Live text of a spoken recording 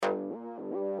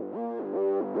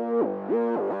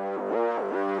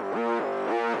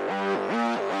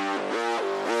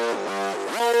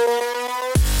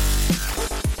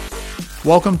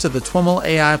Welcome to the TWIML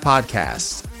AI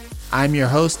Podcast. I'm your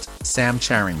host, Sam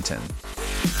Charrington.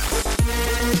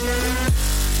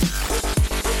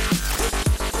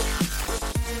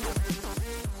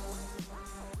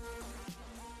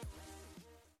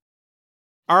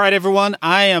 All right, everyone.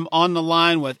 I am on the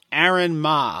line with Aaron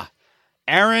Ma.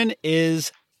 Aaron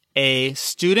is a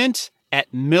student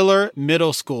at Miller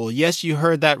Middle School. Yes, you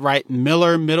heard that right.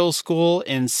 Miller Middle School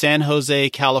in San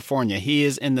Jose, California. He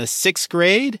is in the 6th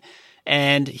grade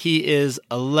and he is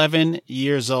 11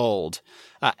 years old.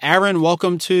 Aaron,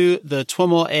 welcome to the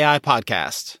TWIML AI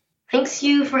Podcast. Thanks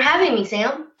you for having me,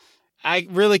 Sam. I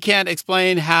really can't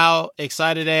explain how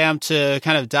excited I am to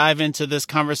kind of dive into this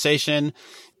conversation.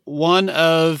 One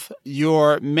of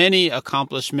your many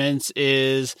accomplishments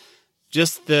is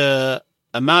just the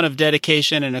amount of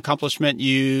dedication and accomplishment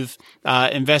you've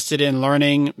invested in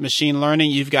learning machine learning.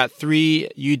 You've got 3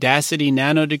 Udacity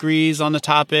nano degrees on the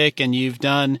topic, and you've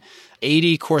done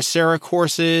 80 Coursera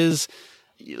courses.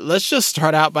 Let's just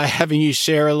start out by having you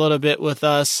share a little bit with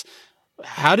us.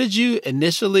 How did you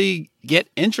initially get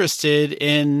interested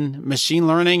in machine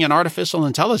learning and artificial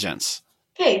intelligence?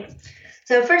 Okay,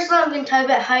 so first of all, I'm going to talk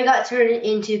about how I got started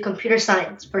into computer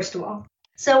science, first of all.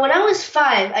 So when I was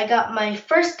 5, I got my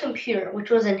first computer,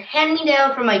 which was a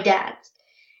hand-me-down from my dad.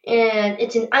 And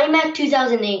it's an iMac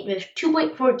 2008 with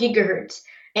 2.4 gigahertz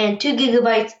and 2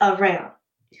 gigabytes of RAM.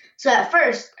 So at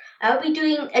first, I would be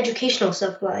doing educational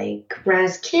stuff like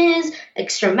Raz-Kiz,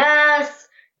 Extra Math,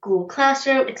 Google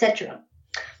Classroom, etc.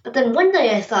 But then one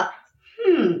day I thought,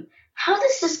 how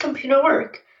does this computer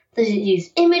work? Does it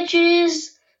use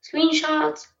images,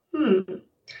 screenshots? So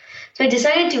I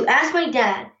decided to ask my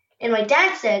dad, and my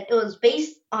dad said it was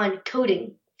based on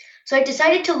coding. So I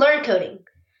decided to learn coding.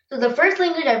 So the first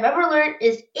language I've ever learned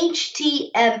is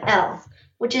HTML,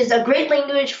 which is a great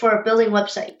language for building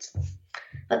websites.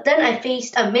 But then I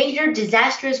faced a major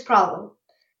disastrous problem.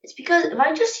 It's because if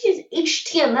I just use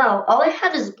HTML, all I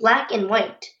have is black and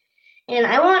white. And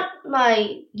I want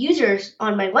my users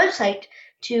on my website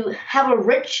to have a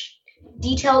rich,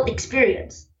 detailed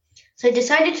experience. So I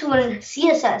decided to learn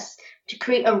CSS to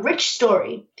create a rich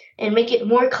story and make it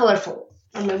more colorful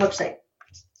on my website.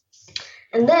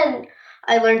 And then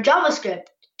I learned JavaScript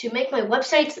to make my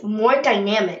websites more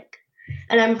dynamic.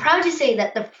 And I'm proud to say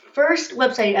that the first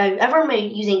website I've ever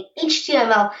made using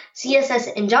HTML,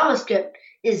 CSS, and JavaScript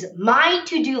is My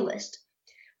To-Do List,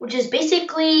 which is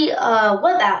basically a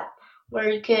web app where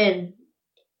you can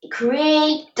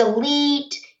create,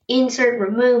 delete, insert,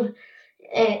 remove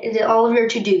all of your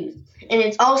to-dos. And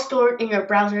it's all stored in your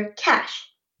browser cache.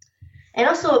 And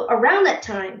also around that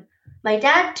time, my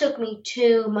dad took me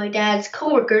to my dad's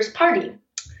coworker's party.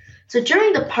 So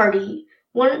during the party,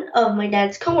 one of my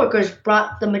dad's coworkers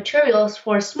brought the materials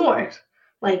for s'mores,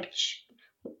 like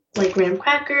graham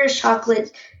crackers,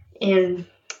 chocolates, and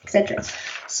etc.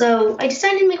 So I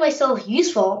decided to make myself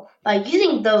useful by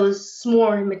using those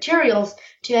s'more materials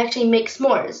to actually make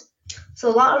s'mores. So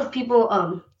a lot of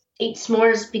people ate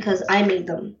s'mores because I made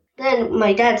them. Then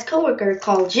my dad's coworker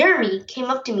called Jeremy came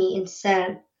up to me and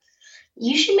said,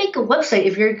 "You should make a website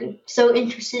if you're so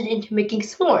interested into making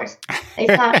s'mores." I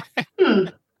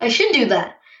thought, I should do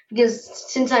that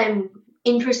because since I'm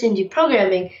interested in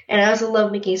programming and I also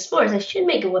love making s'mores, I should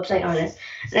make a website on it.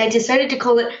 And I decided to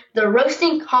call it The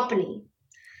Roasting Company.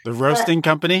 The Roasting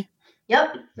Company?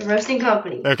 Yep, The Roasting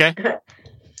Company. Okay.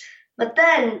 But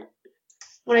then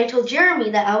when I told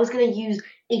Jeremy that I was going to use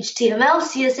HTML,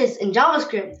 CSS, and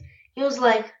JavaScript, he was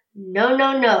like,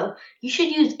 no, you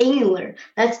should use Angular.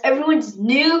 That's everyone's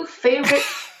new favorite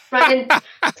front-end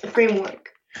framework.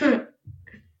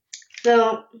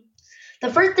 So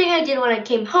the first thing I did when I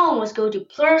came home was go to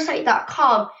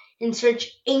Pluralsight.com and search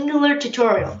Angular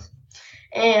tutorials.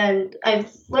 And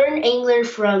I've learned Angular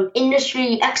from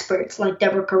industry experts like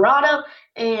Deborah Corrado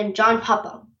and John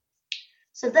Papa.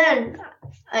 So then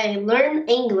I learned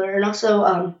Angular and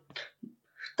also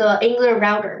the Angular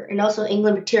router and also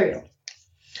Angular material.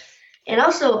 And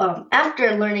also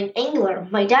after learning Angular,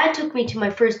 my dad took me to my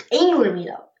first Angular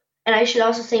meetup. And I should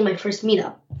also say my first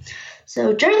meetup.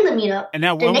 So during the meetup... And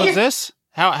now when was this?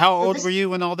 How old were you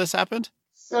when all this happened?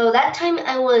 So that time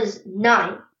I was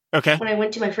 9. Okay. When I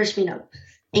went to my first meetup,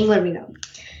 Angular meetup.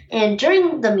 And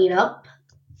during the meetup,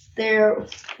 there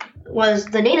was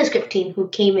the NativeScript team who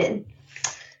came in.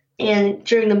 And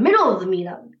during the middle of the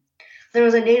meetup, there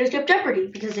was a NativeScript Jeopardy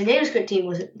because the NativeScript team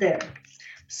was there.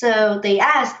 So they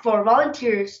asked for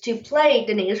volunteers to play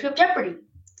the NativeScript Jeopardy.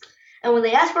 And when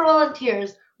they asked for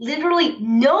volunteers, literally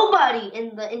nobody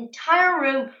in the entire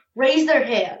room raised their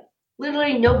hand.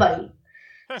 Literally nobody.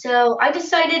 So I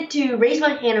decided to raise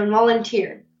my hand and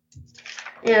volunteer.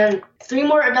 and 3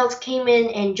 more adults came in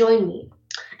and joined me.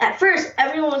 At first,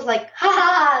 everyone was like, ha ha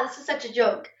ha, this is such a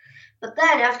joke. But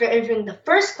then, after answering the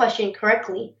first question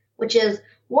correctly, which is,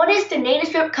 what is the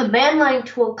NativeScript command line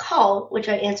tool called, which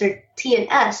I answered T and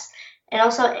S, and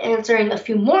also answering a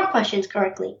few more questions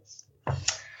correctly,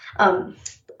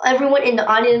 everyone in the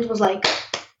audience was like,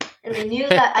 and they knew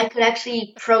that I could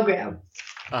actually program.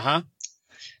 Uh-huh.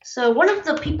 So one of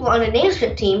the people on the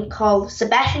NativeScript team, called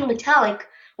Sebastian Metallic,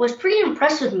 was pretty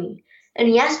impressed with me, and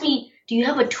he asked me, do you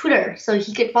have a tutor so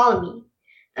he could follow me?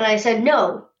 And I said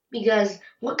no, because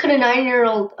what could a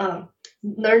 9-year-old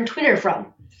learn Twitter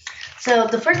from? So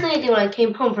the first thing I did when I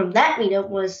came home from that meetup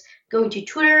was going to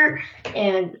Twitter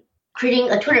and creating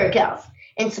a Twitter account.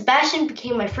 And Sebastian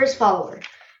became my first follower.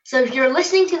 So if you're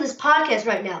listening to this podcast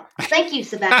right now, thank you,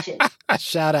 Sebastian.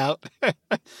 Shout out.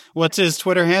 What's his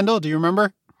Twitter handle? Do you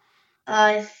remember?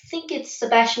 I think it's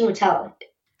Sebastian Metallic.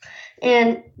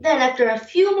 And then after a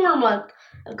few more months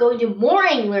of going to more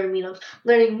Angular meetups,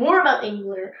 learning more about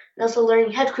Angular, and also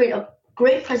learning how to create a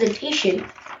great presentation,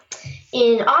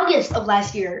 in August of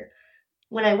last year,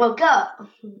 when I woke up,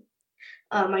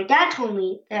 my dad told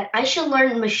me that I should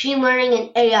learn machine learning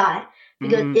and AI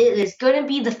because it is going to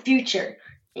be the future.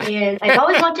 And I've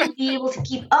always wanted to be able to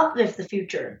keep up with the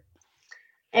future.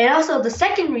 And also, the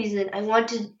second reason I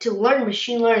wanted to learn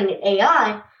machine learning and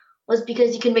AI was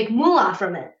because you can make moolah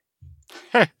from it.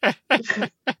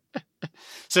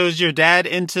 So is your dad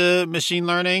into machine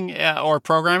learning or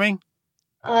programming?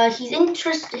 He's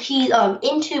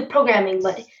into programming,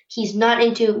 but he's not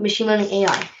into machine learning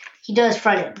AI. He does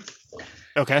front end.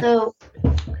 Okay. So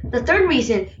the third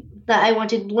reason that I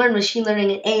wanted to learn machine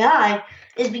learning and AI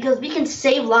is because we can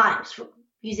save lives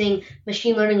using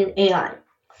machine learning and AI.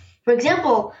 For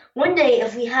example, one day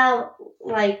if we have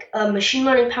like a machine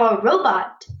learning powered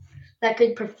robot that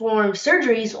could perform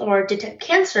surgeries or detect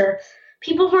cancer,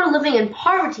 people who are living in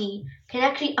poverty can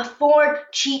actually afford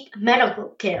cheap medical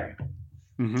care.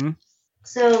 Mm-hmm.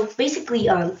 So basically,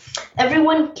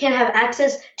 everyone can have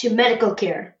access to medical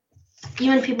care,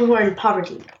 even people who are in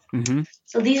poverty. Mm-hmm.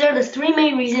 So these are the 3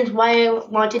 main reasons why I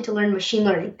wanted to learn machine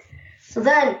learning. So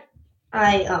then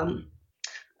I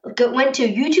went to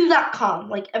youtube.com,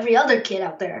 like every other kid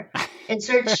out there, and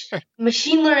searched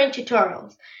machine learning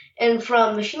tutorials. And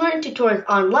from machine learning tutorials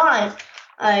online,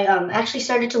 I actually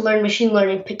started to learn machine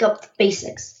learning, pick up the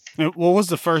basics. What was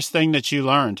the first thing that you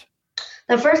learned?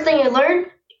 The first thing I learned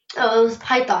it was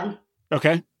Python.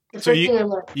 Okay. So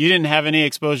you didn't have any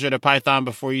exposure to Python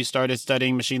before you started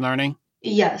studying machine learning?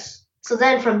 Yes. So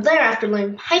then from there, after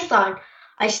learning Python,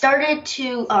 I started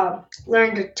to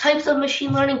learn the types of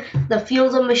machine learning, the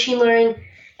fields of machine learning,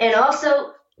 and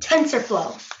also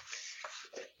TensorFlow.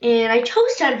 And I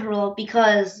chose TensorFlow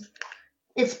because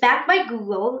it's backed by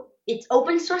Google, it's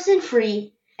open source and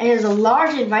free, and has a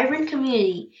large and vibrant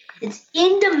community. It's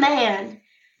in demand.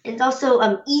 It's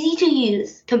also easy to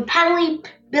use,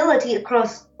 compatibility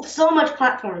across so much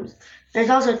platforms. There's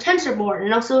also TensorBoard,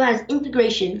 and also has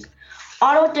integrations,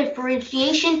 auto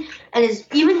differentiation, and is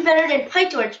even better than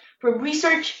PyTorch from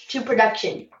research to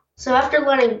production. So after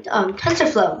learning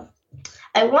TensorFlow,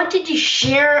 I wanted to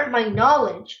share my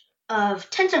knowledge of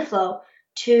TensorFlow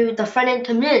to the front-end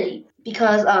community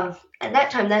because at that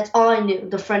time, that's all I knew,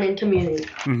 the front-end community.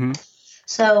 Mm-hmm.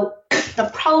 So the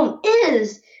problem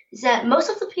is that most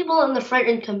of the people in the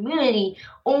front-end community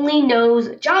only knows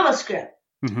JavaScript,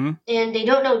 mm-hmm. and they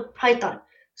don't know Python.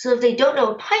 So if they don't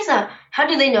know Python, how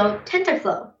do they know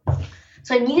TensorFlow?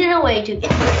 So I needed a way to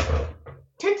implement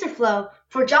TensorFlow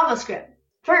for JavaScript.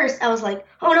 First, I was like,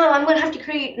 oh no, I'm going to have to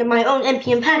create my own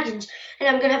NPM package, and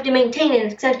I'm going to have to maintain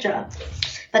it, etc.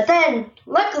 But then,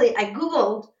 luckily, I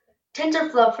Googled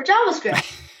TensorFlow for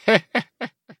JavaScript,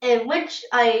 in which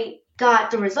I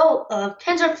got the result of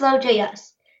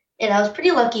TensorFlow.js. And I was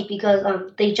pretty lucky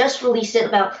because they just released it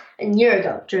about a year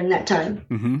ago during that time.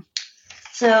 Mm-hmm.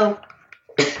 So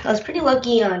I was pretty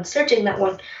lucky on searching that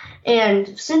one.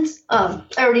 And since I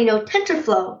already know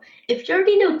TensorFlow, if you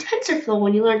already know TensorFlow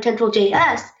when you learn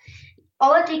TensorFlow.js,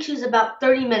 all it takes you is about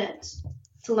 30 minutes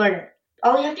to learn it.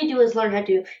 All you have to do is learn how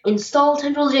to install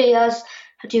TensorFlow.js,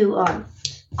 how to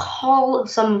call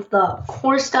some of the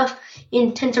core stuff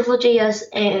in TensorFlow.js,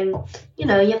 and you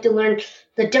have to learn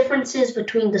the differences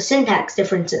between the syntax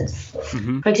differences.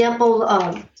 Mm-hmm. For example,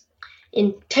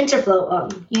 in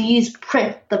TensorFlow, you use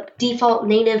print, the default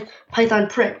native Python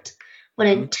print. But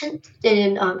in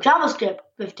JavaScript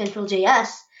with TensorFlow.js,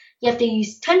 you have to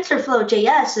use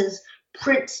TensorFlow.js's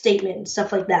print statement and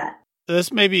stuff like that.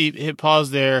 Let's maybe hit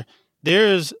pause there.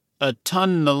 There's a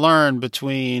ton to learn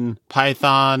between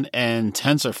Python and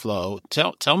TensorFlow.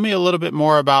 Tell me a little bit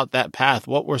more about that path.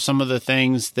 What were some of the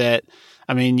things that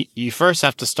I mean, you first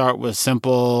have to start with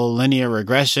simple linear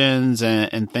regressions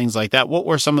and things like that. What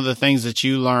were some of the things that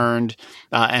you learned,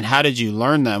 and how did you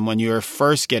learn them when you were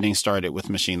first getting started with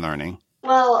machine learning?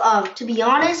 Well, to be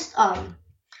honest,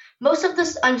 most of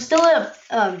this, I'm still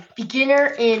a beginner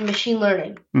in machine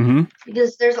learning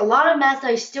because there's a lot of math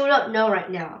that I still don't know right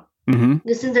now.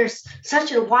 Because there's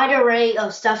such a wide array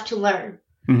of stuff to learn.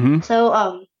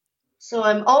 So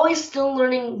I'm always still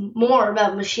learning more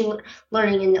about machine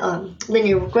learning and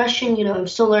linear regression. I'm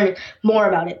still learning more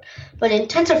about it. But in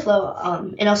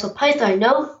TensorFlow and also Python, I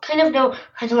know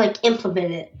how to like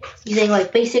implement it using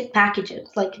like basic packages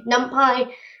like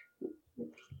NumPy,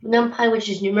 which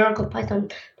is numerical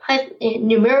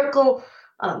numerical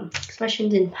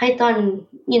expressions in Python,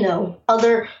 and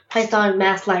other Python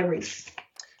math libraries.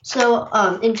 So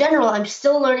in general, I'm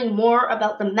still learning more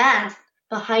about the math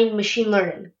behind machine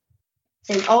learning.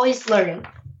 And always learning.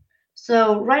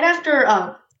 So right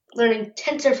after learning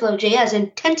TensorFlow JS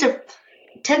and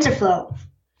TensorFlow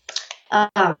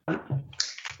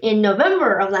in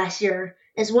November of last year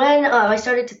is when I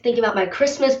started to think about my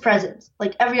Christmas presents,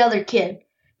 like every other kid.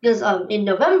 Because in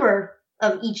November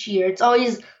of each year, it's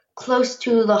always close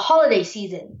to the holiday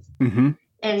season.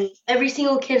 And every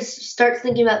single kid starts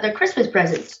thinking about their Christmas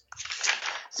presents.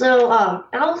 So I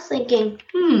was thinking,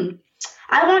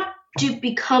 I want to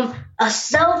become a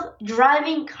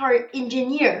self-driving car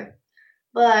engineer,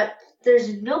 but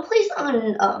there's no place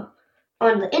on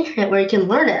the internet where you can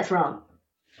learn it from.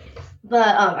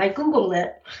 But I Googled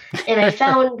it, and I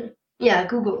found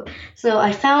Google. So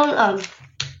I found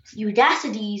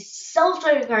Udacity's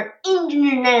self-driving car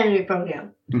engineering manager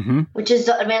program, which is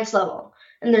the advanced level,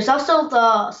 and there's also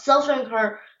the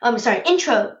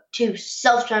intro to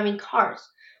self-driving cars,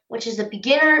 which is the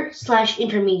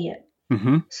beginner/intermediate.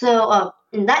 So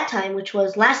in that time, which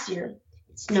was last year,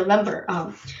 it's November,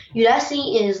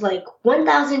 Udacity is like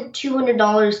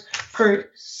 $1,200 per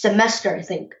semester, I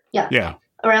think. Yeah.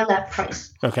 Around that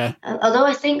price. Okay. Although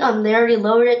I think they already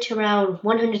lowered it to around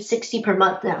 $160 per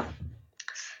month now.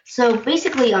 So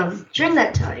basically, during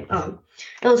that time,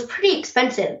 it was pretty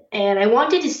expensive, and I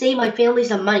wanted to save my family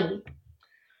some money.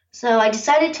 So I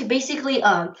decided to basically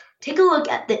take a look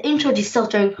at the intro to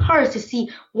self-driving cars to see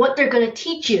what they're going to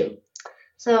teach you.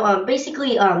 So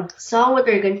basically saw what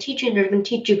they're going to teach you. They're going to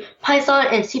teach you Python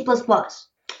and C++.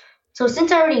 So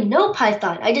since I already know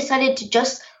Python, I decided to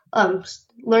just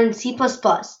learn C++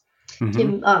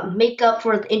 to make up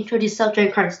for the intro to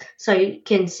self-driving cars so I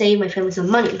can save my family some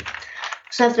money.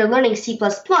 So after learning C++,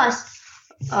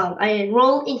 I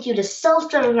enrolled into the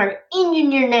self-driving car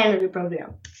engineer nano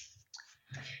program.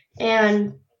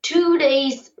 And 2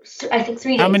 days, I think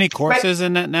 3 days. How many courses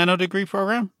in that nano degree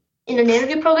program? In the nano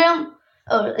degree program,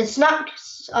 it's not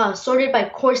sorted by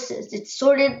courses. It's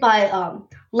sorted by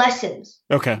lessons.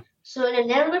 Okay. So in a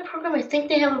nano degree program, I think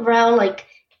they have around like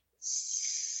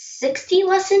 60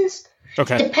 lessons.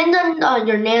 Okay. Depend on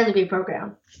your nano degree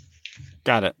program.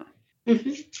 Got it.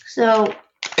 So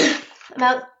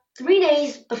about 3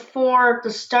 days before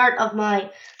the start of my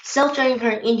self-driving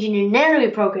car engineering nano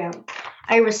degree program,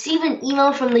 I received an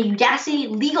email from the Udacity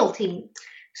legal team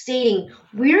stating,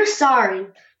 "We're sorry,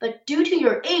 but due to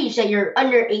your age that you're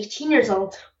under 18 years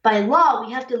old, by law,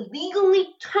 we have to legally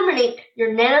terminate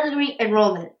your nano degree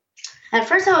enrollment." At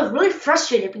first, I was really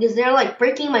frustrated because they're like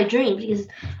breaking my dreams because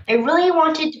I really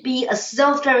wanted to be a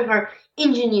self-driving car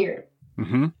engineer.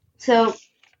 So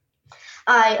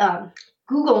I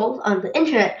Googled on the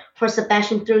internet for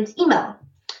Sebastian Thrun's email.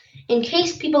 In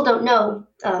case people don't know,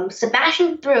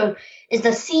 Sebastian Thrun is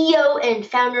the CEO and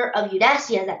founder of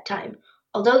Udacity at that time,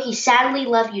 although he sadly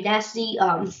left Udacity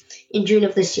in June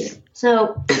of this year.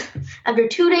 So after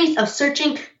 2 days of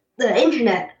searching the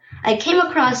internet, I came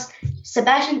across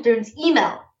Sebastian Thrun's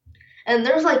email, and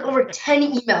there's like over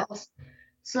 10 emails.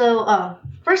 So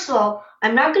first of all,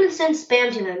 I'm not going to send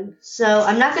spam to him, so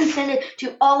I'm not going to send it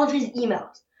to all of his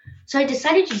emails. So I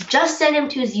decided to just send him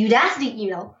to his Udacity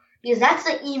email, because that's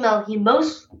the email he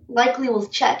most likely will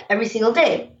check every single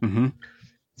day.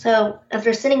 So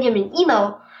after sending him an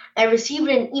email, I received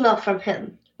an email from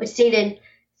him, which stated,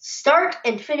 "Start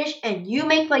and finish and you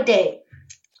make my day."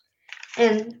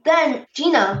 And then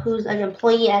Gina, who's an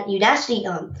employee at Udacity,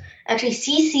 actually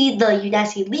CC'd the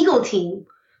Udacity legal team,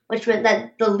 which meant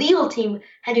that the legal team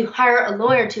had to hire a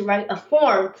lawyer to write a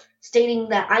form stating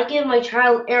that I give my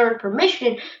child Aaron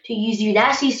permission to use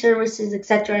Udacity services,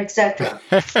 etc., etc.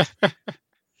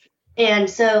 And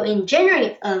so in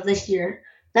January of this year,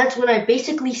 that's when I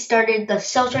basically started the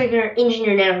self-driving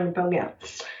engineer nano program.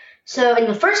 So in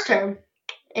the first term,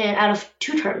 and out of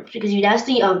 2 terms, because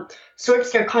Udacity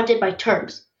sorts their content by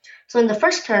terms. So in the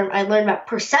first term, I learned about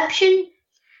perception,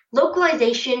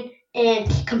 localization, and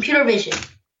computer vision.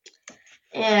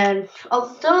 And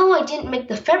although I didn't make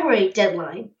the February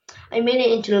deadline, I made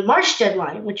it into the March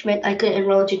deadline, which meant I could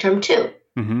enroll into term 2.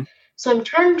 Mm-hmm. So in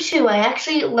term 2, I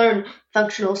actually learned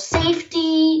functional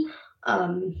safety,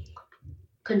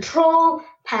 control,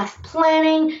 path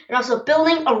planning, and also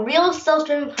building a real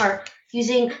self-driving car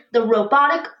using the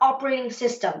Robotic Operating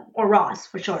System, or ROS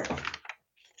for short.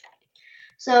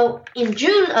 So in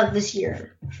June of this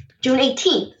year, June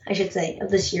 18th, I should say, of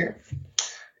this year,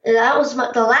 that was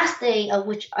the last day of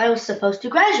which I was supposed to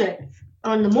graduate.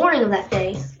 On the morning of that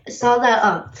day, I saw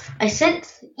that I sent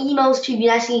emails to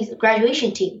Udacity's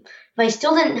graduation team, but I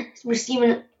still didn't receive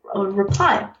a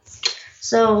reply.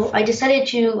 So I decided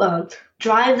to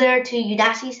drive there to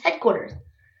Udacity's headquarters.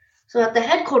 So at the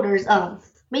headquarters,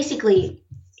 basically,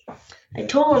 I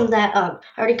told them that I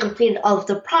already completed all of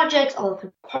the projects, all of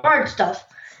the hard stuff,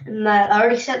 and that I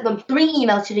already sent them 3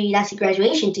 emails to the Udacity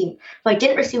graduation team, but I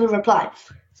didn't receive a reply.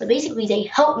 So basically, they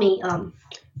helped me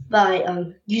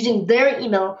by using their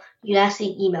email,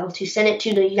 Udacity email, to send it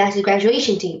to the Udacity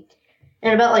graduation team.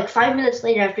 And about like 5 minutes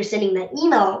later, after sending that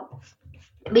email,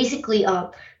 basically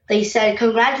they said,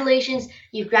 "Congratulations,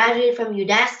 you graduated from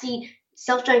Udacity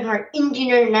Self-Driving Car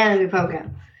Engineering Nanodegree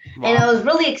program." Wow. And I was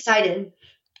really excited.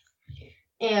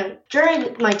 And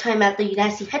during my time at the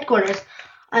Udacity headquarters,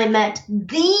 I met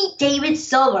the David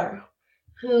Silver,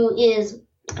 who is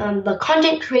the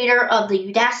content creator of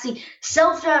the Udacity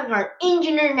Self-Driving Car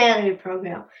Engineering Nanodegree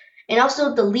program, and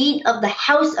also the lead of the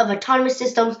House of Autonomous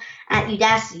Systems at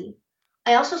Udacity.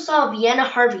 I also saw Vienna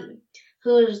Harvey,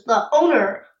 who is the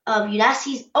owner of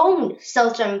Udacity's own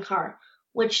self-driving car,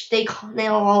 which they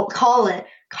all call it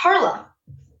Carla.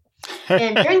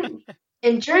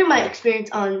 And during my experience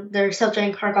on their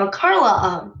self-driving car called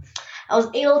Carla, I was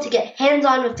able to get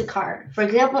hands-on with the car. For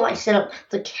example, I set up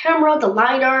the camera, the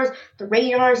LiDARs, the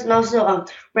radars, and also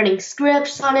running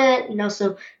scripts on it, and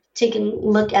also taking a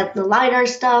look at the LiDAR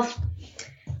stuff,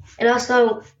 and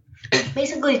also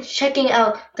basically checking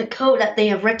out the code that they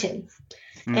have written.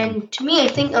 And to me, I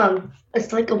think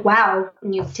it's like a wow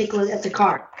when you take a look at the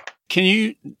car. Can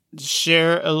you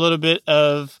share a little bit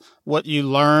of what you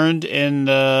learned in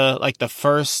the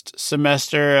first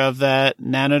semester of that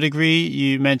nano degree?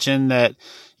 You mentioned that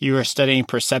you were studying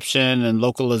perception and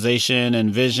localization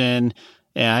and vision.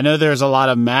 And I know there's a lot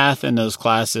of math in those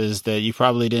classes that you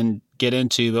probably didn't get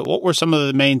into, but what were some of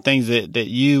the main things that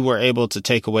you were able to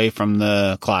take away from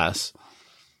the class?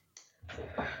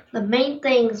 The main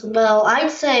things, well,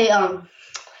 I'd say,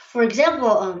 for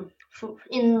example,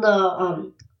 in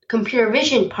the computer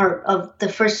vision part of the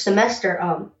first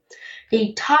semester,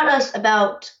 they taught us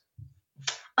about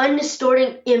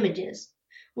undistorting images,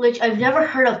 which I've never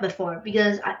heard of before,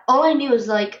 because all I knew was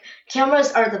like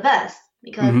cameras are the best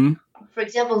because, for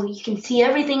example, you can see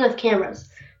everything with cameras,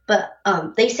 but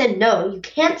they said no, you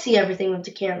can't see everything with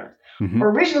the cameras.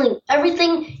 Originally,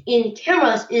 everything in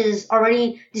cameras is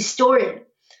already distorted,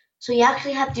 so you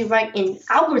actually have to write an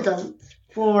algorithm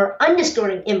for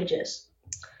undistorting images.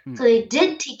 So they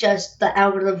did teach us the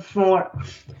algorithm for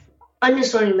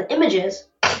undistorting the images,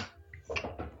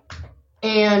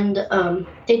 and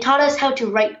they taught us how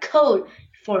to write code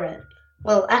for it.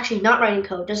 Well, actually not writing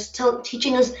code, just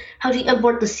teaching us how to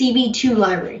import the CB2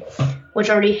 library, which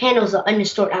already handles the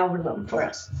undistort algorithm for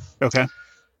us. Okay.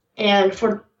 And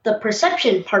for the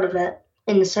perception part of it,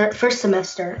 in the first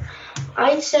semester,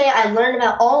 I'd say I learned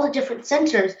about all the different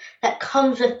sensors that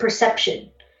comes with perception.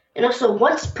 And also,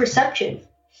 what's perception?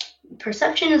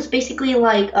 Perception is basically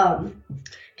like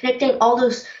connecting all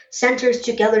those sensors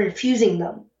together and fusing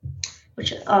them.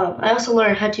 Which I also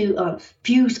learned how to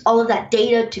fuse all of that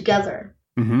data together.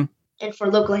 And for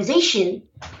localization,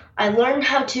 I learned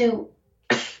how to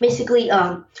basically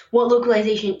what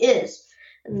localization is.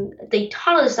 And they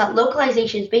taught us that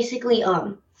localization is basically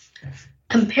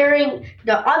comparing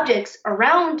the objects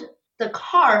around the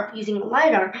car using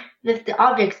LiDAR with the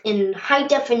objects in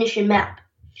high-definition map.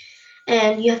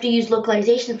 And you have to use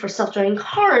localization for self-driving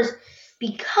cars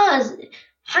because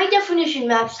high-definition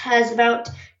maps has about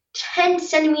 10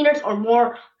 centimeters or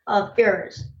more of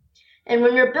errors. And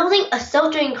when you're building a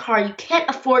self-driving car, you can't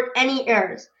afford any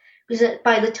errors, because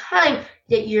by the time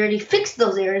that you already fix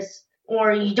those errors,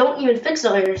 or you don't even fix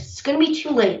those errors, it's going to be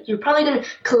too late. You're probably going to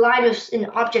collide with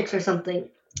objects or something.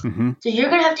 So you're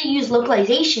going to have to use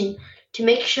localization to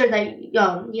make sure that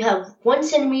you have 1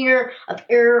 centimeter of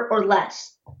error or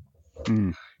less.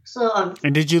 So,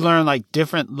 and did you learn like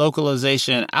different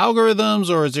localization algorithms,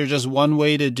 or is there just one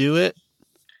way to do it?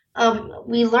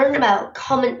 We learned about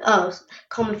common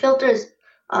filters,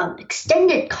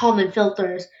 extended Kalman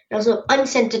filters, and also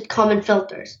unscented Kalman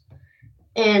filters.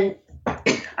 And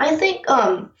I think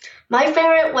my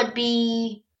favorite would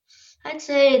be, I'd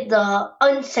say, the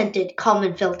unscented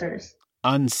common filters.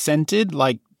 Unscented,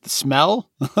 like smell?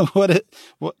 What?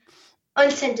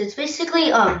 Unscented. It's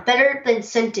basically better than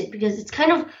scented because it's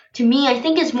kind of, to me, I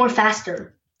think it's more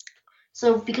faster.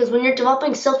 So because when you're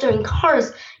developing self-driving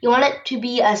cars, you want it to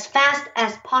be as fast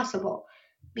as possible.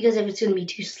 Because if it's going to be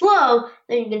too slow,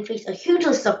 then you're going to face a huge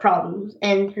list of problems,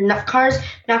 and cars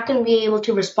not going to be able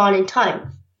to respond in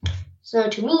time. So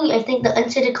to me, I think the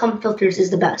unscented common filters is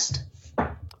the best.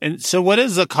 And so what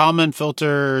is a common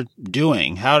filter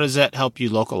doing? How does that help you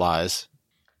localize?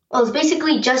 Well, it's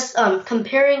basically just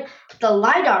comparing the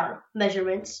LiDAR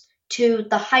measurements to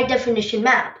the high definition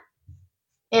map.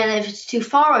 And if it's too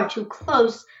far or too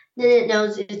close, then it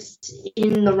knows it's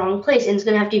in the wrong place and it's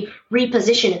going to have to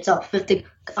reposition itself with the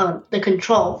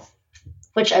control,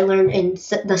 which I learned in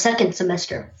the second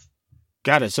semester.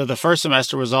 Got it. So the first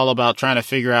semester was all about trying to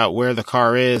figure out where the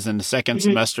car is, and the second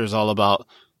semester is all about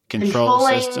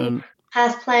controlling system,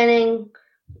 path planning,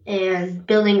 and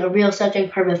building a real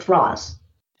subject car with ROS.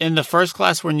 In the first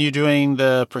class, when you're doing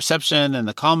the perception and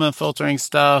the common filtering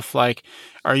stuff, like,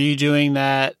 are you doing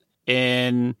that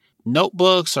in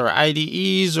notebooks or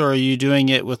IDEs, or are you doing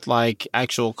it with like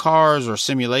actual cars or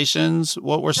simulations?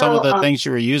 What were some of the things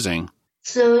you were using?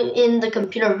 So in the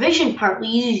computer vision part, we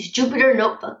use Jupyter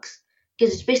notebooks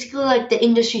because it's basically like the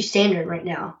industry standard right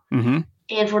now. Mm-hmm.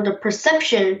 And for the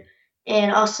perception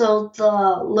and also the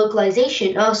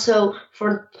localization, also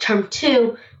for term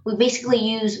 2, we basically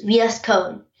use VS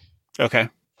Code. Okay.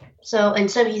 So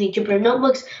instead of using Jupyter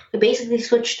notebooks, we basically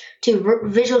switched to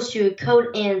Visual Studio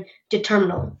Code and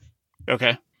Determinal.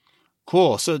 Okay.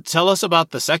 Cool. So tell us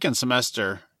about the second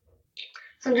semester.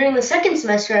 So during the second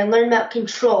semester, I learned about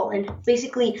control and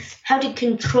basically how to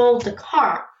control the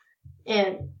car.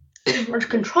 And for the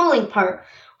controlling part,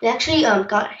 we actually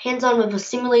got hands-on with a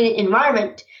simulated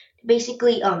environment to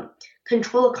basically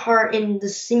control a car in the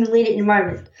simulated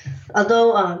environment.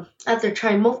 Although after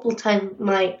trying multiple times,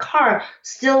 my car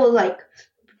still would like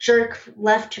jerk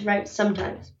left to right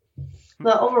sometimes.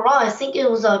 But overall, I think it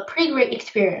was a pretty great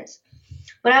experience.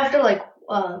 But after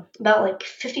about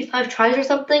 55 tries or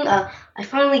something, I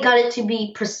finally got it to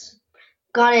be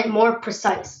got it more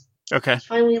precise. Okay.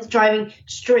 Finally driving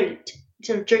straight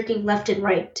instead of jerking left and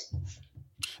right.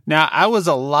 Now, I was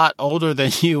a lot older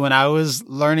than you when I was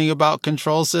learning about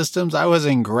control systems. I was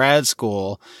in grad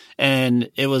school, and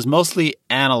it was mostly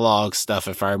analog stuff,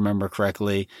 if I remember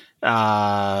correctly,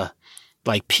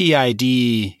 like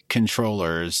PID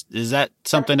controllers. Is that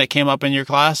something that came up in your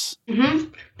class?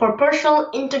 Mm-hmm. Proportional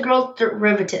integral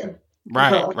derivative.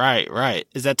 Right.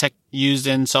 Is that tech used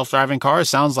in self-driving cars?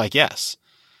 Sounds like yes.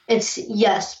 It's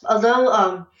yes,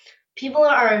 although people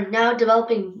are now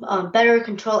developing better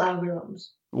control algorithms.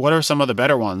 What are some of the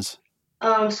better ones?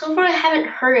 So far I haven't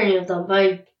heard any of them,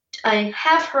 but I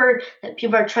have heard that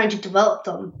people are trying to develop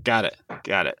them. Got it.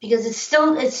 Because it's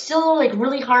still like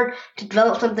really hard to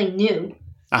develop something new.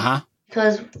 Uh-huh.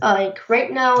 Because like right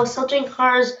now, self-driving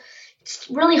cars, it's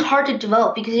really hard to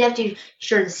develop because you have to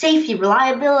ensure the safety,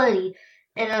 reliability,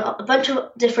 and a bunch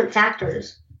of different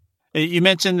factors. You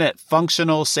mentioned that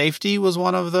functional safety was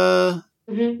one of the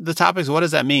topics. What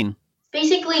does that mean?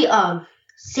 Basically,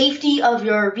 safety of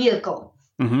your vehicle.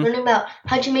 Mm-hmm. Learning about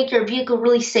how to make your vehicle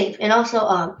really safe, and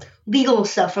also legal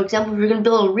stuff. For example, if you're going to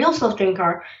build a real self-driving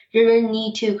car, you're going to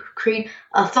need to create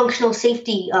a functional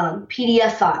safety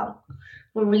PDF file,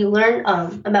 where we learn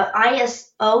about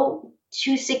ISO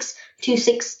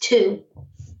 26262,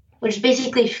 which is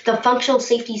basically the functional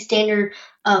safety standard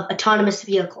of autonomous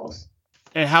vehicles.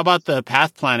 And how about the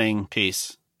path planning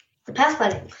piece? The path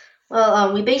planning.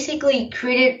 Well, we basically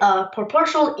created a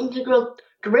proportional integral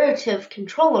derivative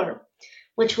controller,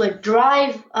 which would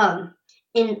drive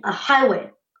in a highway,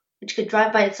 which could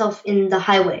drive by itself in the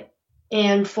highway.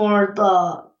 And for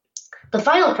the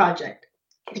final project,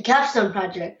 the capstone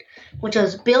project, which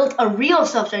was build a real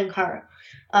self-driving car,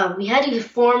 we had to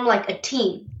form like a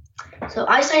team. So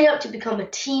I signed up to become a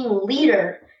team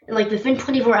leader, and like within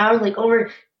 24 hours, like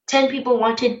over 10 people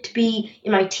wanted to be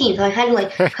in my team. So I had to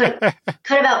like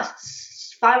cut about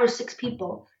 5 or 6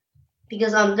 people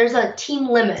because there's a team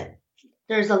limit.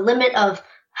 There's a limit of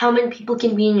how many people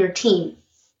can be in your team.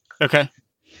 Okay.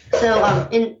 So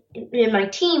in my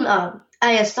team, I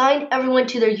assigned everyone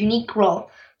to their unique role.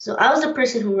 So I was the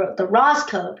person who wrote the ROS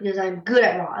code because I'm good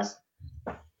at ROS.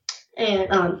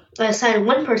 And I assigned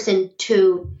one person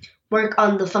to work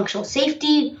on the functional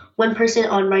safety, one person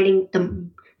on writing the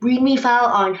README file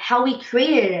on how we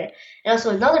created it, and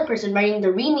also another person writing the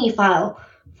README file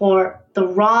for the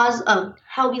ROS,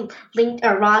 how we linked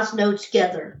our ROS nodes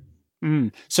together.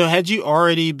 So had you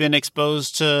already been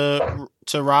exposed to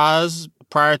ROS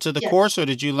prior to the Yes. course, or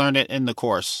did you learn it in the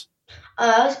course?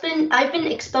 I've been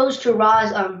exposed to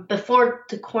ROS before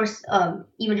the course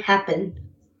even happened.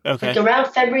 Like Okay.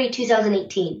 around February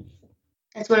 2018.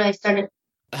 That's when I started.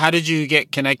 How did you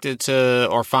get connected to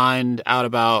or find out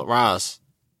about ROS?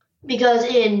 Because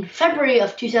in February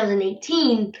of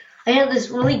 2018, I had this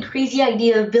really crazy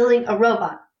idea of building a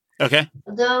robot. Okay.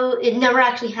 Though it never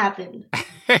actually happened,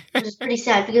 which is pretty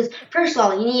sad. Because first of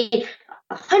all, you need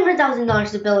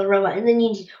 $100,000 to build a robot, and then you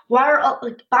need to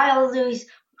buy all of these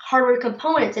hardware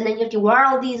components, and then you have to wire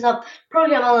all these up,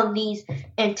 program all of these,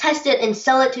 and test it and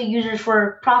sell it to users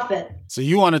for profit. So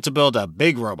you wanted to build a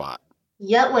big robot.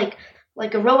 Yeah, like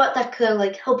a robot that could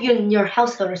like help you in your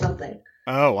household or something.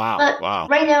 Oh, wow. But Wow.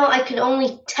 right now, I could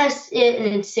only test it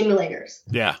in simulators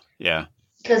Yeah. Yeah.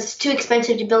 because it's too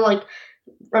expensive to build like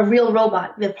a real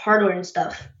robot with hardware and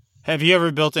stuff. Have you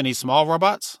ever built any small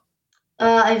robots?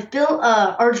 I've built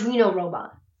a Arduino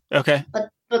robot, Okay.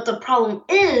 but the problem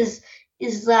is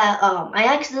that I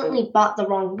accidentally bought the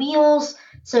wrong wheels,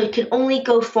 so it could only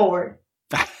go forward.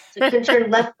 So it couldn't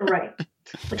turn left or right,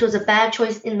 which was a bad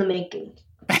choice in the making.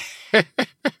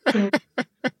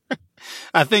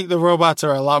 I think the robots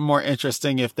are a lot more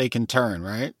interesting if they can turn,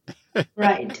 right?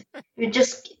 Right.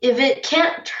 If it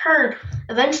can't turn,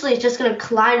 eventually it's just gonna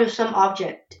collide with some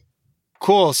object.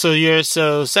 Cool. So you're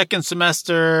second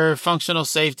semester, functional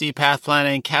safety, path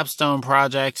planning, capstone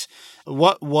project.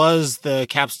 What was the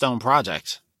capstone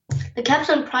project? The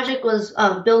capstone project was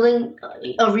building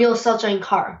a real self-driving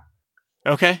car.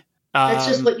 Okay. That's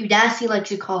just what Udacity likes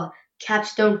to call it,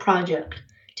 capstone project,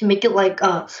 to make it like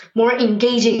more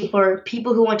engaging for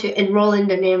people who want to enroll in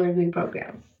the nanodegree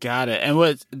program. Got it.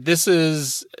 And this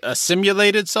is a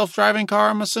simulated self-driving car,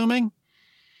 I'm assuming?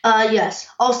 Yes,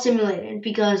 all simulated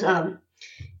because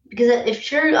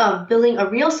if you're building a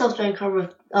real self-driving car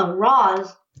with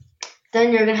ROS,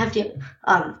 then you're gonna have to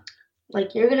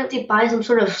buy some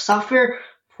sort of software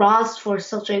ROS for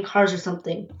self-driving cars or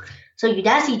something. So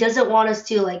Udacity doesn't want us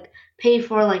to like pay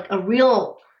for like a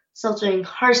real self-driving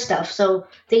car stuff. So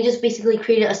they just basically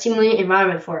created a simulated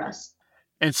environment for us.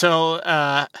 And so,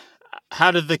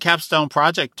 how did the capstone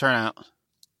project turn out?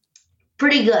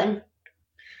 Pretty good.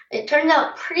 It turned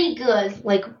out pretty good.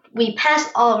 Like we passed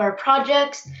all of our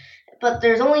projects, but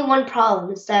there's only one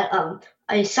problem. Is that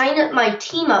I signed up my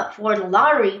team up for the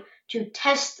lottery to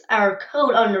test our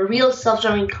code on a real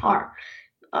self-driving car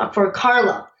for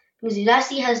Carla. Because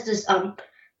Udacity has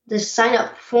this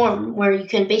sign-up form where you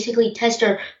can basically test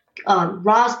your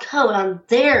ROS code on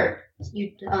their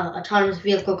autonomous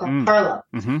vehicle called Carla.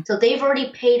 Mm-hmm. So they've already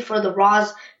paid for the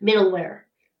ROS middleware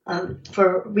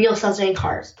for real self-driving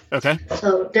cars. Okay.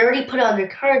 So they already put it on their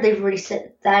car. They've already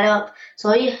set that up. So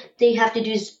all they have to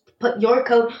do is put your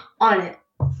code on it.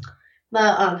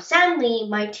 But sadly,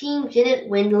 my team didn't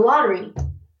win the lottery.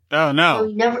 Oh,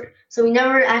 no. So we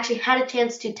never actually had a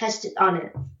chance to test it on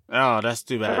it. Oh, that's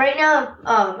too bad. But right now,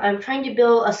 I'm trying to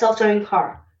build a self-driving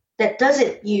car that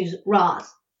doesn't use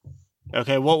ROS.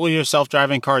 Okay, what will your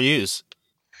self-driving car use?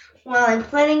 Well, I'm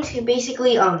planning to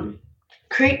basically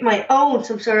create my own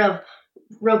some sort of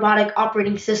robotic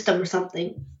operating system or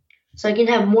something, so I can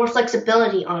have more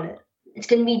flexibility on it. It's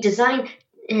going to be designed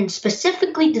and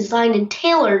specifically designed and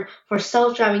tailored for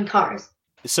self-driving cars.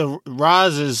 So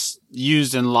ROS is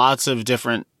used in lots of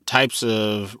different types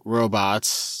of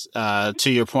robots. To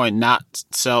your point, not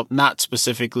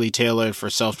specifically tailored for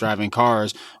self-driving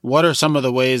cars. What are some of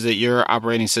the ways that your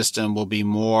operating system will be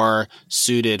more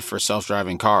suited for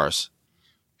self-driving cars?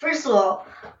 First of all,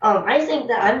 I think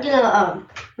that I'm gonna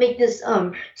make this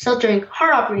self-driving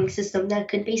car operating system that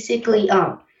could basically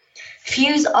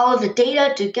fuse all of the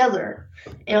data together,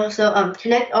 and also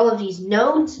connect all of these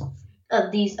nodes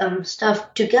of these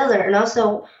stuff together, and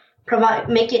also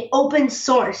make it open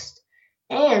sourced.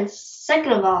 And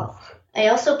second of all, I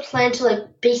also plan to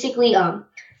like basically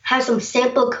have some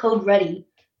sample code ready.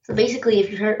 So basically,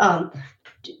 if you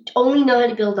only know how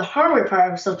to build the hardware part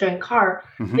of a self-driving car,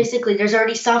 basically there's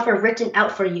already software written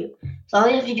out for you. So all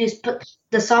you have to do is put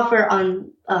the software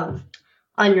on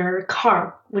your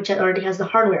car, which already has the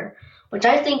hardware, which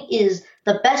I think is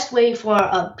the best way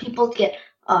for people to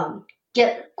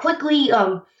get quickly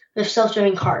with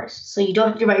self-driving cars. So you don't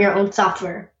have to write your own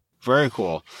software. Very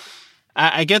cool.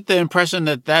 I get the impression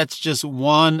that that's just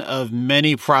one of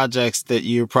many projects that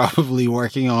you're probably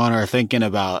working on or thinking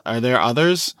about. Are there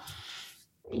others?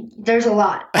 There's a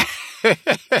lot.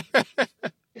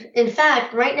 In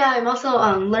fact, right now I'm also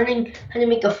learning how to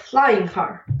make a flying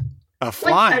car. A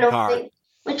flying car?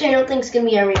 Which I don't think is going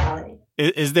to be a reality.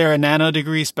 Is there a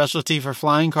nanodegree specialty for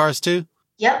flying cars too?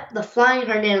 Yep, the Flying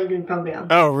Hard Nano Degree program.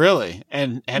 Oh, really?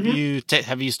 And have Mhm.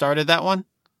 have you started that one?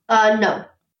 No,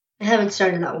 I haven't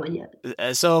started that one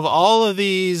yet. So of all of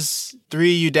these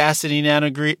 3 Udacity nano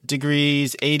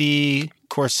degrees, 80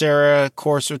 Coursera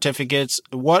course certificates,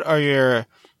 what are your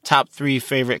top 3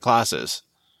 favorite classes?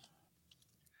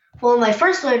 Well, my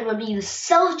first one would be the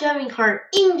Self-Driving Car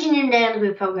Engineer Nano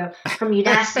Degree program from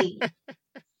Udacity.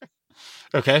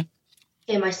 Okay.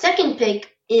 Okay, my second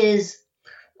pick is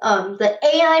the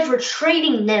AI for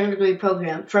Trading Nano Degree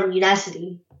program from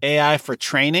Udacity. AI for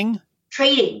training?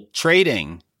 Trading.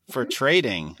 Trading. For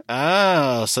trading.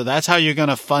 Oh, so that's how you're going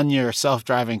to fund your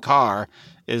self-driving car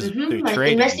is through Like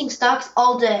trading. investing stocks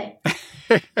all day.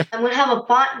 I'm going to have a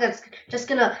bot that's just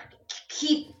going to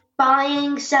keep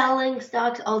buying, selling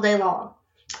stocks all day long.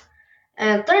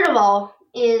 And third of all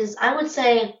is, I would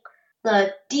say,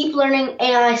 the Deep Learning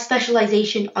AI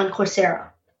specialization on Coursera.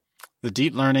 The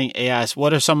deep learning AI.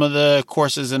 What are some of the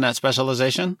courses in that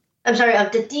specialization? I'm sorry,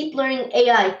 the Deep Learning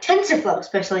AI TensorFlow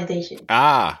specialization.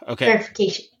 Ah, okay.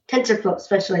 Verification. TensorFlow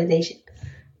specialization.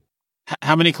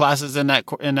 How many classes in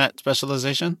that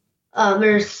specialization?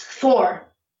 There's 4.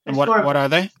 And what are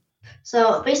they?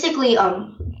 So basically,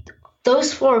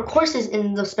 those 4 courses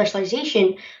in the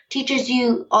specialization teaches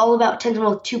you all about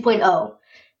TensorFlow 2.0.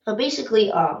 So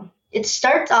basically, it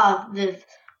starts off with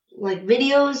like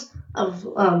videos of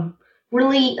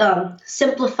really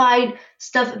simplified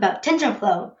stuff about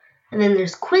TensorFlow, and then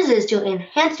there's quizzes to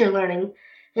enhance your learning,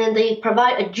 and they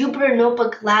provide a Jupyter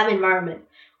Notebook lab environment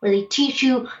where they teach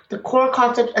you the core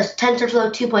concepts of TensorFlow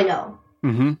 2.0.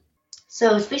 Mm-hmm.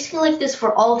 So it's basically like this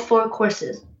for all 4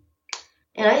 courses.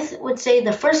 And I would say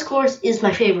the first course is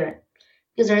my favorite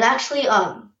because there's actually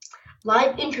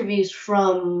live interviews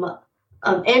from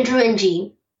Andrew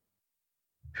Ng,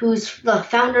 who's the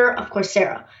founder of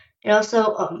Coursera, and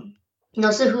also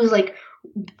who's like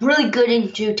really good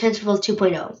into TensorFlow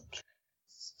 2.0.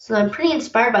 So I'm pretty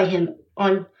inspired by him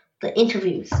on the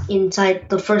interviews inside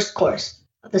the first course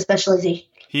of the specialization.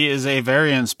 He is a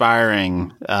very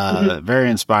inspiring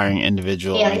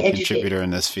individual and contributor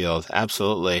in this field.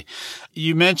 Absolutely.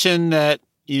 You mentioned that,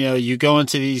 you go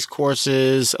into these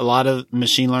courses, a lot of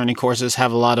machine learning courses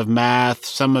have a lot of math.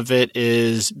 Some of it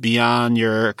is beyond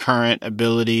your current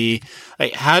ability.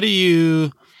 Like, how do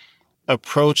you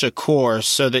approach a course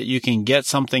so that you can get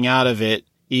something out of it,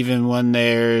 even when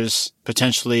there's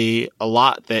potentially a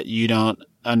lot that you don't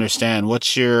understand?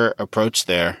 What's your approach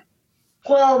there?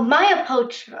 Well, my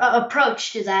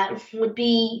approach to that would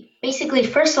be basically,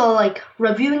 first of all, like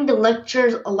reviewing the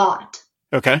lectures a lot.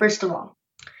 Okay. First of all.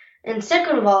 And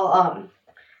second of all,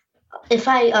 if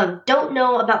I don't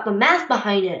know about the math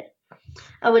behind it,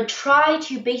 I would try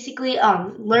to basically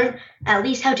learn at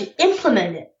least how to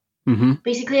implement it. Mm-hmm.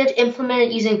 Basically, how to implement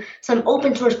it using some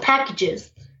open source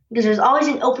packages. Because there's always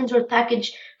an open source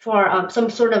package for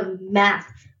some sort of math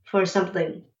for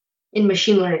something in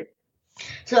machine learning.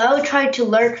 So I would try to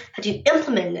learn how to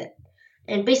implement it.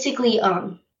 And basically,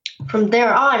 from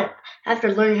there on,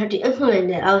 after learning how to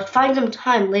implement it, I would find some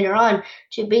time later on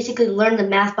to basically learn the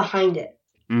math behind it.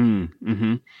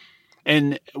 Mm-hmm.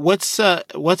 And what's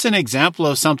an example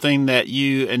of something that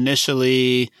you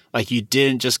initially, like, you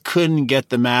couldn't get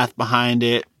the math behind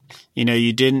it? You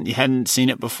hadn't seen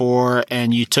it before,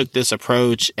 and you took this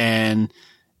approach, and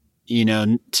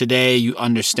today you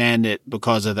understand it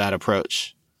because of that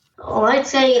approach. Well, I'd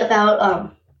say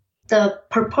about the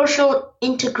proportional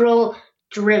integral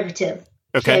derivative,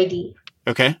 Okay. PID.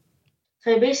 Okay.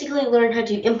 So I basically learned how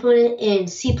to implement it in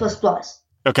C++.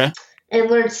 Okay.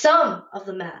 And learn some of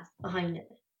the math behind it.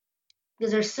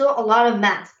 Because there's still a lot of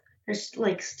math. There's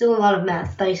still a lot of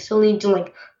math that I still need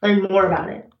to learn more about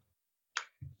it.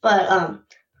 But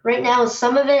right now,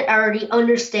 some of it I already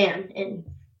understand, and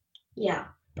yeah.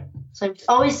 So I'm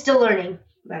always still learning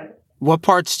about it. What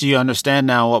parts do you understand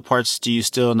now? What parts do you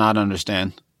still not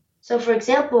understand? So, for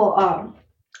example,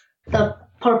 the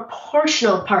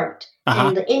proportional part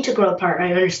and the integral part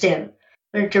I understand.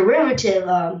 But derivative,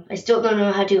 I still don't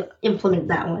know how to implement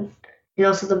that one. And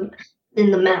also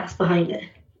the math behind it.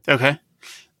 Okay.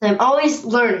 So I'm always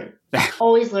learning.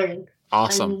 Always learning.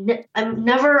 Awesome. I'm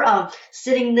never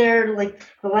sitting there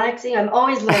relaxing. I'm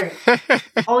always learning.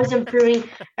 Always improving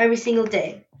every single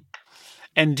day.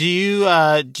 And do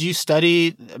you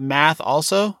study math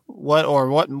also?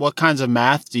 What kinds of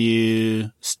math do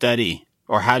you study,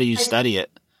 or how do you study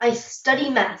it? I study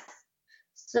math.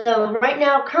 So right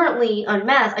now, currently on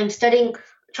math, I'm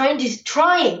trying to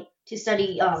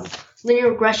study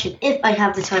linear regression if I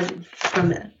have the time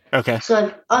from it. Okay.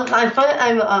 So I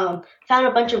found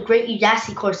a bunch of great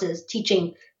Udacity courses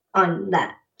teaching on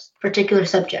that particular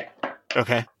subject.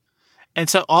 Okay. And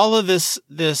so all of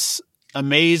this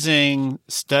amazing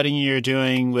studying you're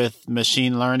doing with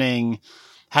machine learning,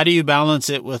 how do you balance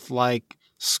it with like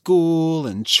school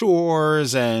and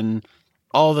chores and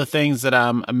all the things that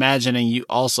I'm imagining you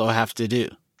also have to do?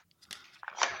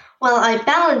 Well, I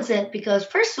balance it because,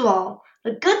 first of all,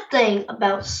 the good thing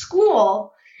about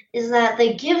school is that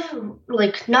they give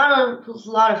like not a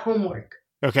lot of homework.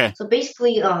 Okay. So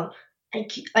basically, I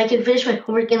can finish my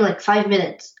homework in like 5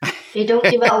 minutes. They don't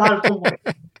give out a lot of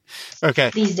homework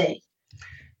Okay. these days.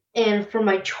 And for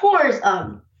my chores,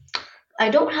 I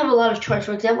don't have a lot of chores.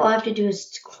 For example, all I have to do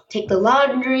is take the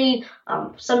laundry,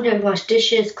 sometimes wash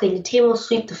dishes, clean the table,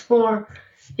 sweep the floor.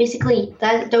 Basically,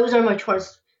 those are my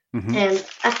chores. Mm-hmm. And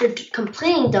after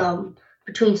completing them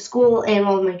between school and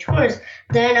all of my chores,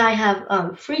 then I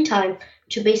have free time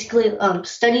to basically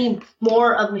study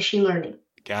more of machine learning.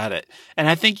 Got it. And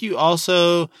I think you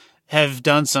also have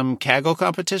done some Kaggle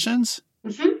competitions.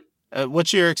 Mm-hmm.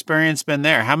 What's your experience been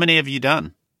there? How many have you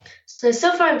done? So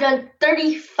far I've done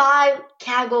 35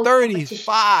 Kaggle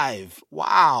 35.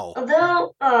 Wow.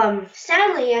 Although,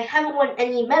 sadly, I haven't won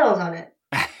any medals on it.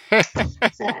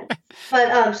 Sad.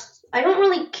 But I don't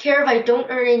really care if I don't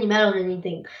earn any medals or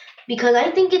anything, because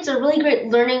I think it's a really great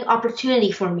learning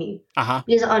opportunity for me. Uh-huh.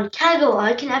 Because on Kaggle,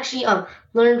 I can actually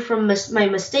learn from my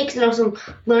mistakes and also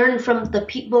learn from the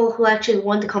people who actually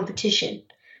won the competition.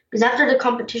 Because after the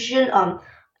competition,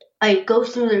 I go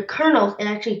through their kernels and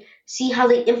actually see how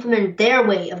they implement their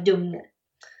way of doing it.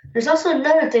 There's also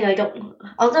another thing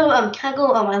although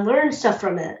Kaggle, I learned stuff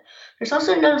from it. There's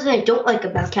also another thing I don't like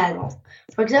about Kaggle.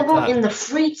 For example, in the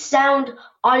free sound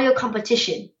audio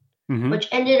competition, mm-hmm. which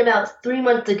ended about 3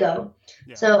 months ago.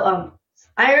 Yeah. So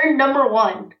I earned number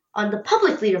 1 on the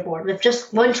public leaderboard with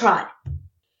just one try.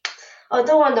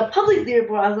 Although on the public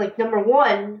leaderboard, I was like number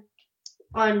 1.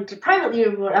 On the private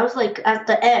leaderboard, I was like at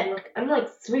the end, I'm like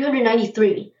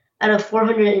 393 out of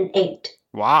 408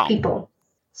 wow. people.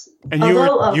 And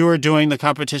you were doing the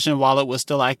competition while it was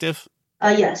still active?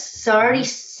 Yes. So I already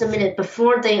submitted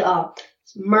before they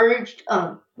merged.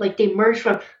 They merged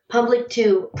from public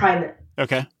to private.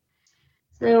 Okay.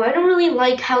 So I don't really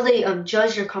like how they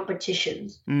judge their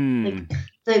competitions.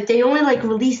 Like they only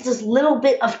release this little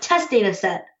bit of test data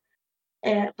set,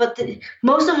 but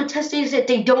most of the test data set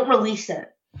they don't release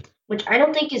it, which I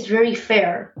don't think is very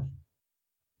fair.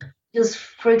 Because,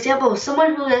 for example,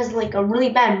 someone who has a really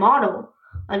bad model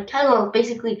on Kaggle,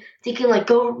 basically they can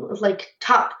go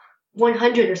top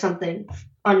 100 or something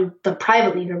on the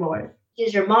private leaderboard.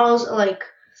 Because your model's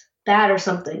bad or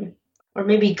something, or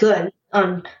maybe good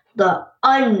on the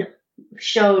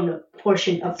unshown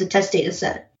portion of the test data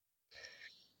set.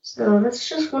 So that's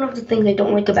just one of the things I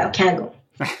don't like about Kaggle.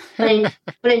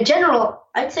 But in general,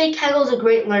 I'd say Kaggle is a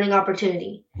great learning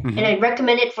opportunity, mm-hmm. and I'd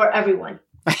recommend it for everyone.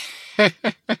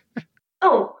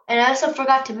 Oh, and I also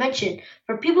forgot to mention,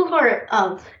 for people who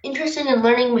are interested in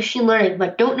learning machine learning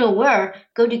but don't know where,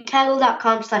 go to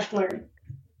kaggle.com/learn.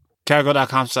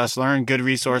 Kaggle.com/learn, good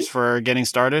resource for getting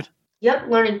started? Yep,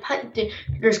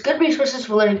 there's good resources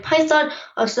for learning Python.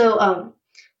 Also,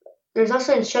 there's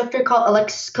also an instructor called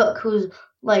Alexis Cook who's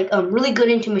really good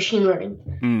into machine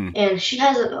learning. And she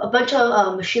has a bunch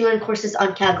of machine learning courses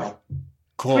on Kaggle.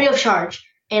 Cool. Free of charge.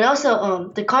 And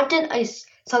also, the content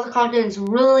is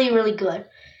really, really good.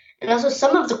 And also,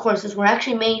 some of the courses were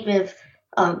actually made with,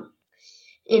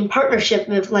 in partnership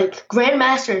with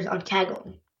grandmasters on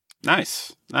Kaggle.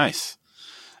 Nice.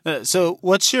 So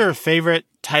what's your favorite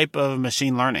type of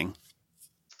machine learning?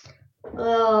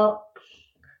 Well,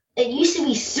 it used to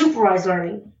be supervised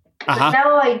learning. Uh-huh. But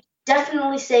now I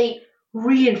definitely say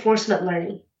reinforcement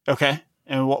learning. Okay.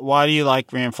 And why do you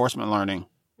like reinforcement learning?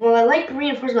 Well, I like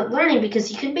reinforcement learning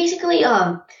because you can basically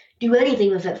do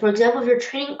anything with it. For example, if you're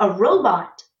training a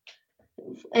robot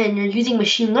and you're using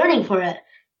machine learning for it,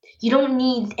 you don't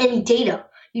need any data.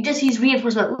 You just use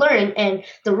reinforcement learning, and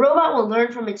the robot will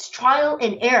learn from its trial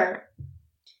and error.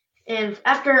 And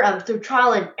after through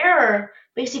trial and error,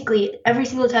 basically every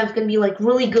single time it's going to be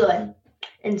really good,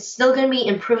 and still going to be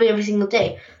improving every single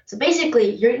day. So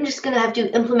basically, you're just going to have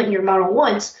to implement your model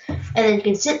once, and then you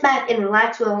can sit back and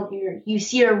relax while you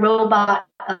see your robot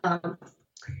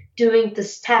doing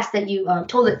this task that you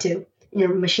told it to in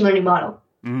your machine learning model.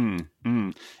 Do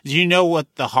you know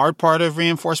what the hard part of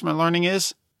reinforcement learning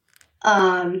is?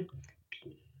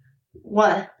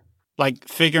 What? Like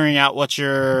figuring out what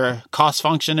your cost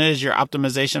function is, your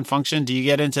optimization function. Do you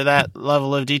get into that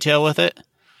level of detail with it?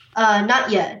 Not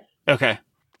yet. Okay.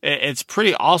 It's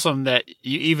pretty awesome that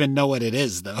you even know what it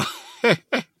is, though.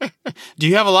 Do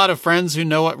you have a lot of friends who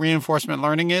know what reinforcement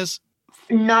learning is?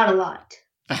 Not a lot.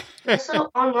 Also,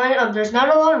 online, there's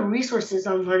not a lot of resources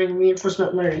on learning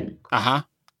reinforcement learning. Uh-huh.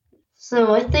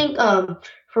 So I think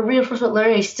for reinforcement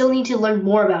learning, I still need to learn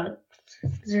more about it.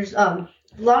 There's a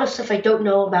lot of stuff I don't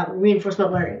know about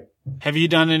reinforcement learning. Have you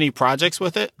done any projects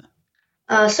with it?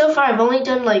 So far, I've only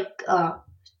done like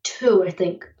 2, I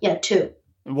think. Yeah, 2.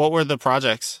 What were the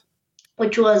projects?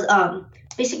 Which was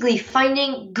basically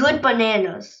finding good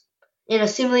bananas in a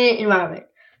simulated environment.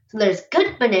 So there's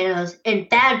good bananas and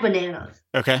bad bananas.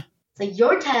 Okay. So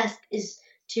your task is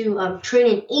to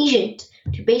train an agent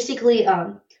to basically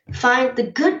find the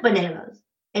good bananas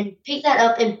and pick that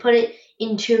up and put it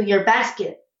into your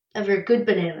basket of your good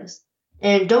bananas.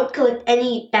 And don't collect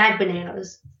any bad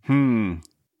bananas.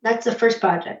 That's the first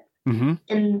project. Mm-hmm.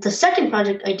 And the second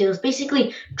project I did was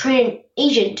basically train an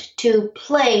agent to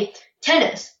play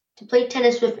tennis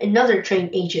with another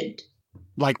trained agent.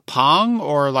 Like Pong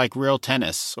or like real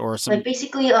tennis or some? Like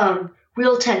basically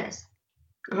real tennis.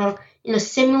 In a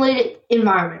simulated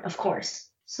environment, of course.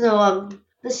 So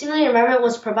the simulated environment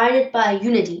was provided by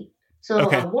Unity.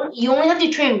 So you only have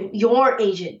to train your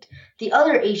agent. The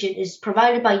other agent is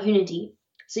provided by Unity.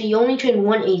 So you only train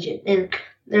one agent. And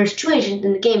there's 2 agents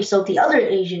in the game, so the other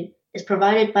agent is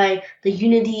provided by the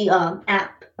Unity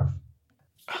app.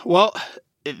 Well,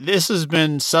 this has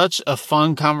been such a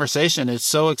fun conversation. It's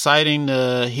so exciting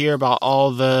to hear about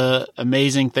all the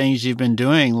amazing things you've been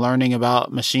doing, learning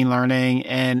about machine learning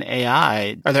and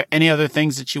AI. Are there any other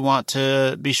things that you want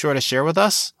to be sure to share with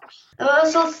us? I would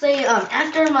also say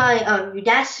after my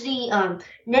Udacity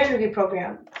net review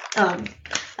program,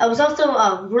 I was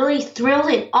also really thrilled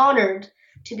and honored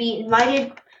to be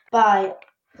invited by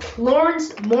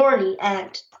Lawrence Morney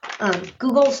at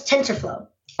Google's TensorFlow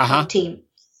team.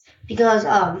 Because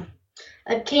I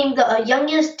became the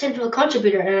youngest TensorFlow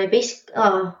contributor, and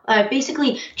I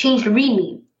basically changed the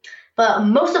README. But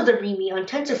most of the README on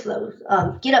TensorFlow's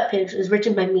GitHub page is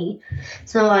written by me.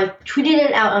 So I tweeted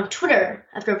it out on Twitter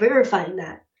after verifying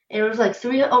that. And it was like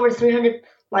over 300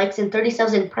 likes and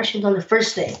 30,000 impressions on the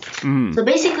first day. So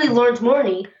basically, Lawrence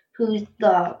Morney, who's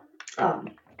the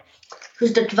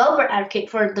developer advocate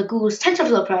for the Google's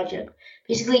TensorFlow project,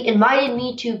 basically invited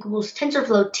me to Google's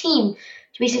TensorFlow team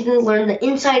to basically learn the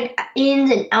ins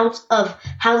and outs of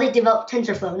how they develop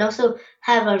TensorFlow, and also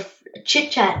have a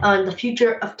chit-chat on the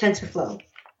future of TensorFlow.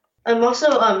 I'm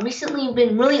also recently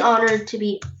been really honored to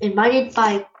be invited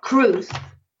by Cruise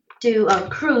to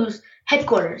Cruise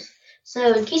headquarters.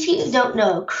 So in case you don't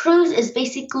know, Cruise is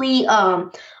basically a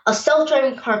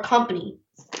self-driving car company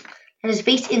and is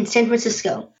based in San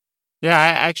Francisco. Yeah, I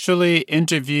actually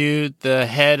interviewed the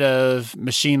head of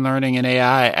machine learning and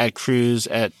AI at Cruise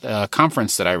at a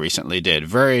conference that I recently did.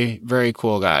 Very, very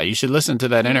cool guy. You should listen to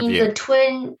that interview.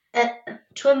 The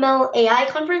TwimL AI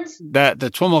conference? The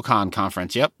TwimLCon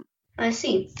conference, yep. I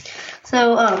see.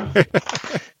 So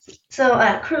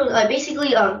at Cruise, I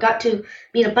basically got to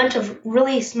meet a bunch of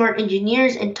really smart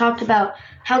engineers and talked about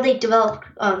how they developed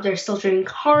their self-driving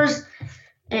cars,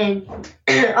 and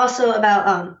also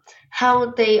about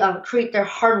how they create their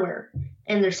hardware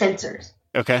and their sensors.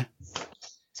 Okay.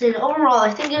 So overall,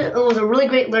 I think it was a really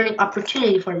great learning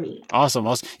opportunity for me. Awesome.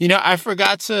 You know, I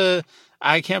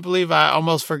can't believe I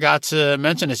almost forgot to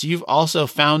mention this. You've also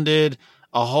founded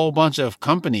a whole bunch of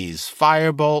companies: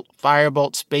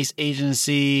 Firebolt Space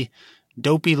Agency,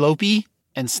 Dopey Lopey,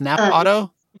 and Snap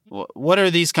Auto. What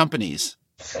are these companies?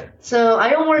 So I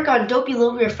don't work on Dopey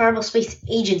Lopey or Firebolt Space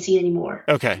Agency anymore.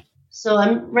 Okay. So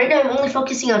right now I'm only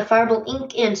focusing on Firebolt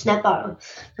Inc. and Snap Auto.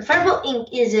 The Firebolt Inc.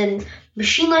 is a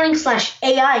machine learning /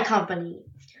 AI company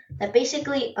that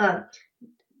basically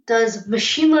does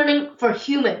machine learning for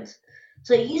humans.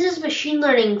 So it uses machine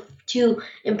learning to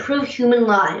improve human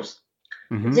lives.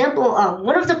 For example,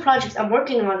 one of the projects I'm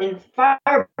working on in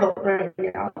Firebolt right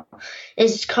now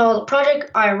is called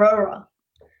Project Aurora,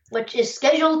 which is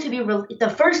scheduled to be the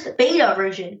first beta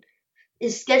version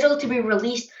is scheduled to be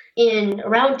released in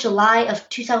around July of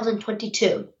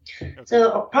 2022.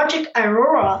 So Project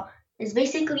Aurora is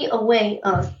basically a way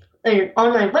of an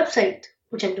online website,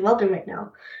 which I'm developing right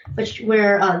now,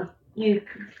 where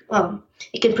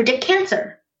it can predict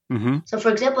cancer. So for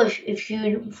example, if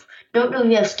you don't know if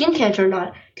you have skin cancer or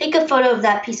not, take a photo of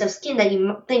that piece of skin that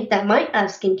you think that might have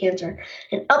skin cancer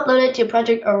and upload it to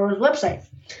Project Aurora's website.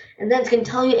 And then it's going to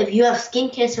tell you if you have skin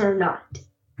cancer or not.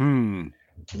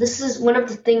 This is one of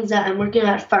the things that I'm working on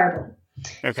at Firebolt.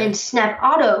 Okay. And Snap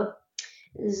Auto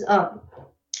is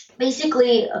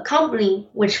basically a company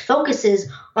which focuses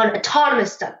on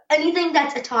autonomous stuff. Anything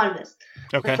that's autonomous.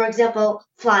 Okay. Like, for example,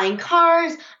 flying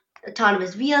cars,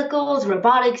 autonomous vehicles,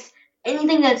 robotics,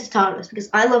 anything that's autonomous, because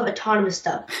I love autonomous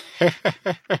stuff.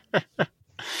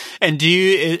 And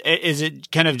is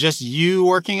it kind of just you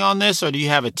working on this, or do you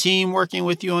have a team working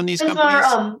with you on these companies?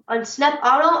 On Snap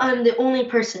Auto, I'm the only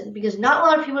person because not a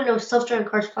lot of people know self-driving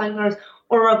cars, flying cars,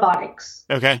 or robotics.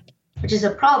 Okay. Which is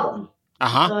a problem. So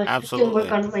I absolutely. can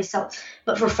work on it myself.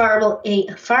 But for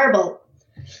Firebolt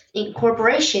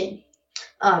Incorporation,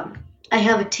 I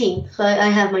have a team. So I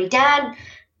have my dad,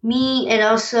 me, and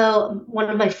also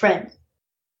one of my friends.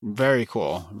 Very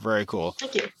cool. Very cool.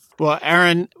 Thank you. Well,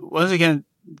 Aaron, once again,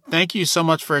 thank you so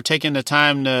much for taking the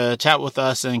time to chat with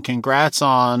us, and congrats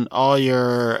on all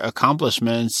your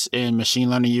accomplishments in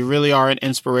machine learning. You really are an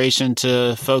inspiration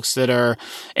to folks that are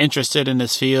interested in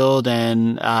this field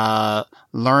and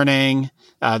learning.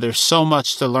 There's so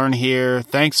much to learn here.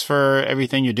 Thanks for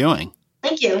everything you're doing.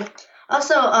 Thank you.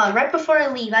 Also, right before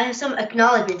I leave, I have some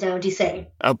acknowledgments I want to say.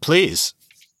 Oh, please.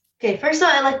 Okay, first of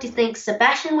all, I'd like to thank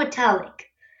Sebastian Witalik,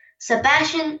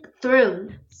 Sebastian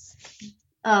Thrun,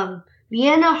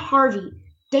 Vienna Harvey,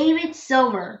 David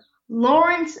Silver,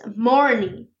 Lawrence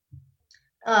Moroney,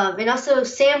 and also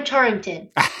Sam Charrington.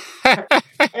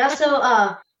 And also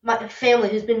my family,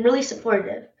 who's been really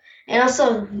supportive. And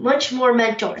also much more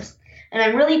mentors. And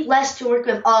I'm really blessed to work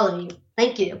with all of you.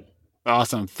 Thank you.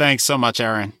 Awesome. Thanks so much,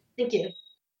 Aaron. Thank you.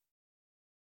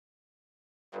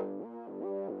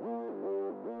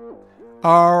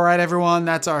 All right, everyone,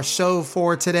 that's our show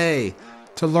for today.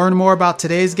 To learn more about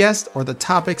today's guest or the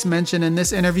topics mentioned in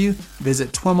this interview,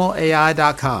 visit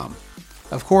twimlai.com.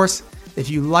 Of course, if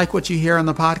you like what you hear on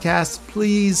the podcast,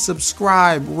 please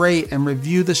subscribe, rate, and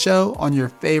review the show on your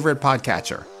favorite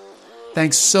podcatcher.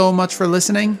 Thanks so much for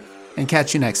listening, and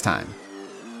catch you next time.